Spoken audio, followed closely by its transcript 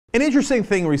An interesting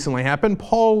thing recently happened.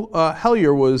 Paul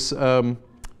Hellyer was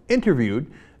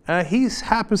interviewed. He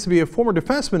happens to be a former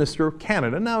defense minister of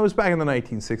Canada. Now, it was back in the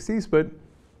 1960s, but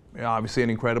obviously an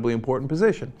incredibly important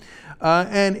position.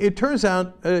 And it turns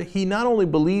out he not only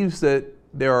believes that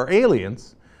there are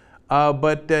aliens,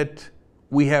 but that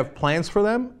we have plans for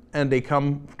them, and they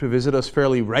come to visit us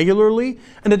fairly regularly,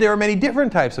 and that there are many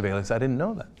different types of aliens. I didn't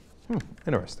know that.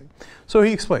 Interesting. So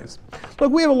he explains.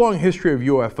 Look, we have a long history of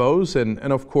UFOs, and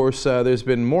of course, there's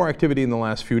been more activity in the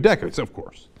last few decades, of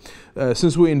course,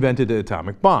 since we invented the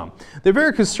atomic bomb. They're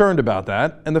very concerned about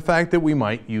that and the fact that we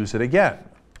might use it again.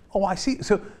 Oh, I see.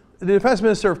 So the Defense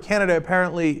Minister of Canada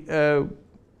apparently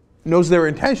knows their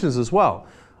intentions as well.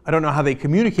 I don't know how they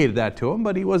communicated that to him,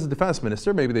 but he was a defense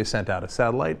minister. Maybe they sent out a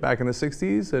satellite back in the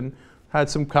 60s and had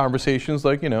some conversations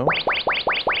like, you know,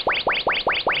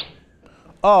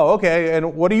 oh, okay,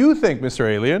 and what do you think, Mr.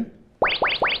 Alien?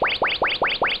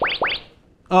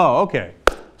 Oh, okay.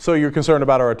 So you're concerned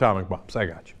about our atomic bombs. I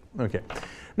got you. Okay.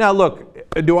 Now, look,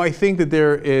 do I think that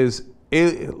there is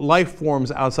life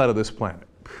forms outside of this planet?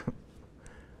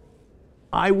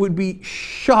 I would be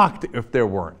shocked if there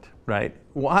weren't, right?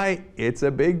 Why? It's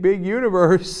a big, big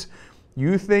universe.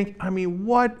 You think, I mean,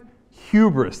 what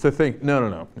hubris to think,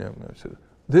 no.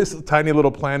 This tiny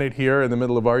little planet here in the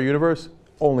middle of our universe,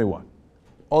 only one.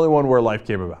 Only one where life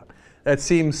came about. That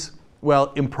seems,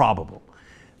 well, improbable.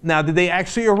 Now, did they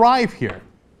actually arrive here?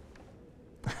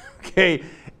 Okay,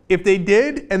 if they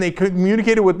did and they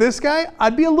communicated with this guy,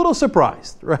 I'd be a little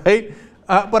surprised, right?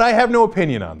 But I have no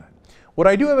opinion on that. What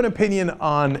I do have an opinion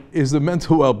on is the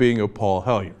mental well-being of Paul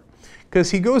Hellyer, because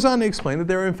he goes on to explain that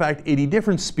there are in fact 80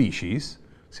 different species.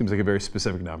 Seems like a very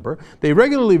specific number. They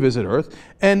regularly visit Earth,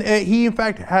 and he in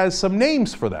fact has some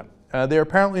names for them. They're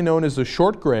apparently known as the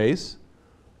short grays,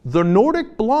 the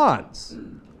Nordic blondes.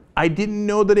 I didn't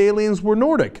know that aliens were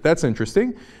Nordic. That's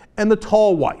interesting. And the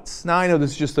tall whites. Now, I know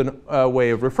this is just a way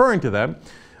of referring to them,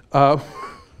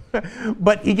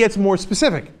 but he gets more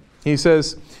specific. He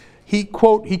says, he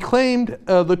claimed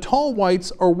the tall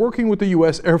whites are working with the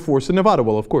U.S. Air Force in Nevada.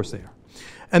 Well, of course they are.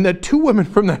 And that 2 women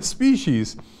from that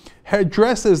species had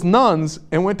dressed as nuns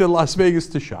and went to Las Vegas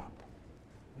to shop.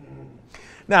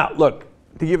 Now, look,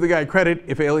 to give the guy credit,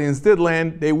 if aliens did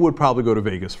land, they would probably go to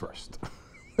Vegas first.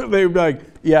 They would be like,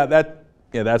 yeah,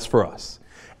 that's for us.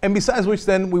 And besides which,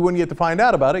 then we wouldn't get to find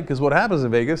out about it, because what happens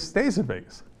in Vegas stays in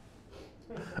Vegas.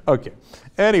 Okay.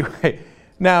 Anyway,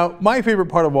 now my favorite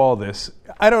part of all this,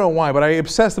 I don't know why, but I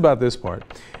obsessed about this part,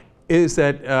 is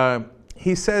that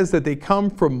he says that they come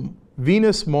from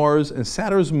Venus, Mars, and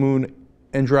Saturn's moon,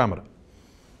 Andromeda.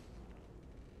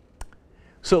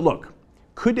 So look,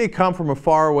 could they come from a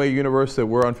faraway universe that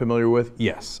we're unfamiliar with?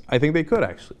 Yes, I think they could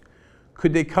actually.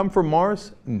 Could they come from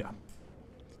Mars? No.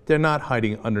 They're not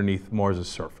hiding underneath Mars'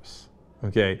 surface,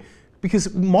 okay?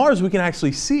 Because Mars we can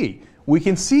actually see. We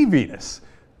can see Venus.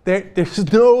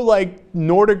 There's no like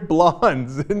Nordic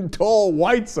blondes and tall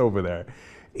whites over there.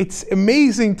 It's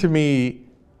amazing to me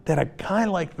that a guy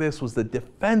like this was the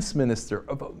defense minister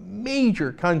of a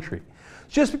major country.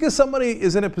 Just because somebody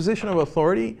is in a position of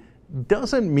authority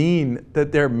doesn't mean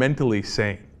that they're mentally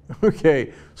sane,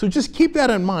 okay? So just keep that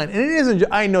in mind. And it isn't,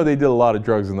 I know they did a lot of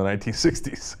drugs in the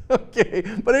 1960s, okay?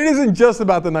 But it isn't just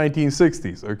about the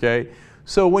 1960s, okay?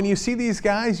 So when you see these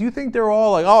guys, you think they're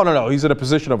all like, oh, no, he's in a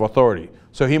position of authority,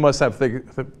 so he must have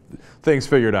things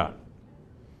figured out.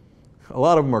 A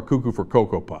lot of them are cuckoo for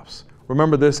Cocoa Puffs.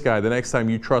 Remember this guy the next time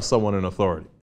you trust someone in authority.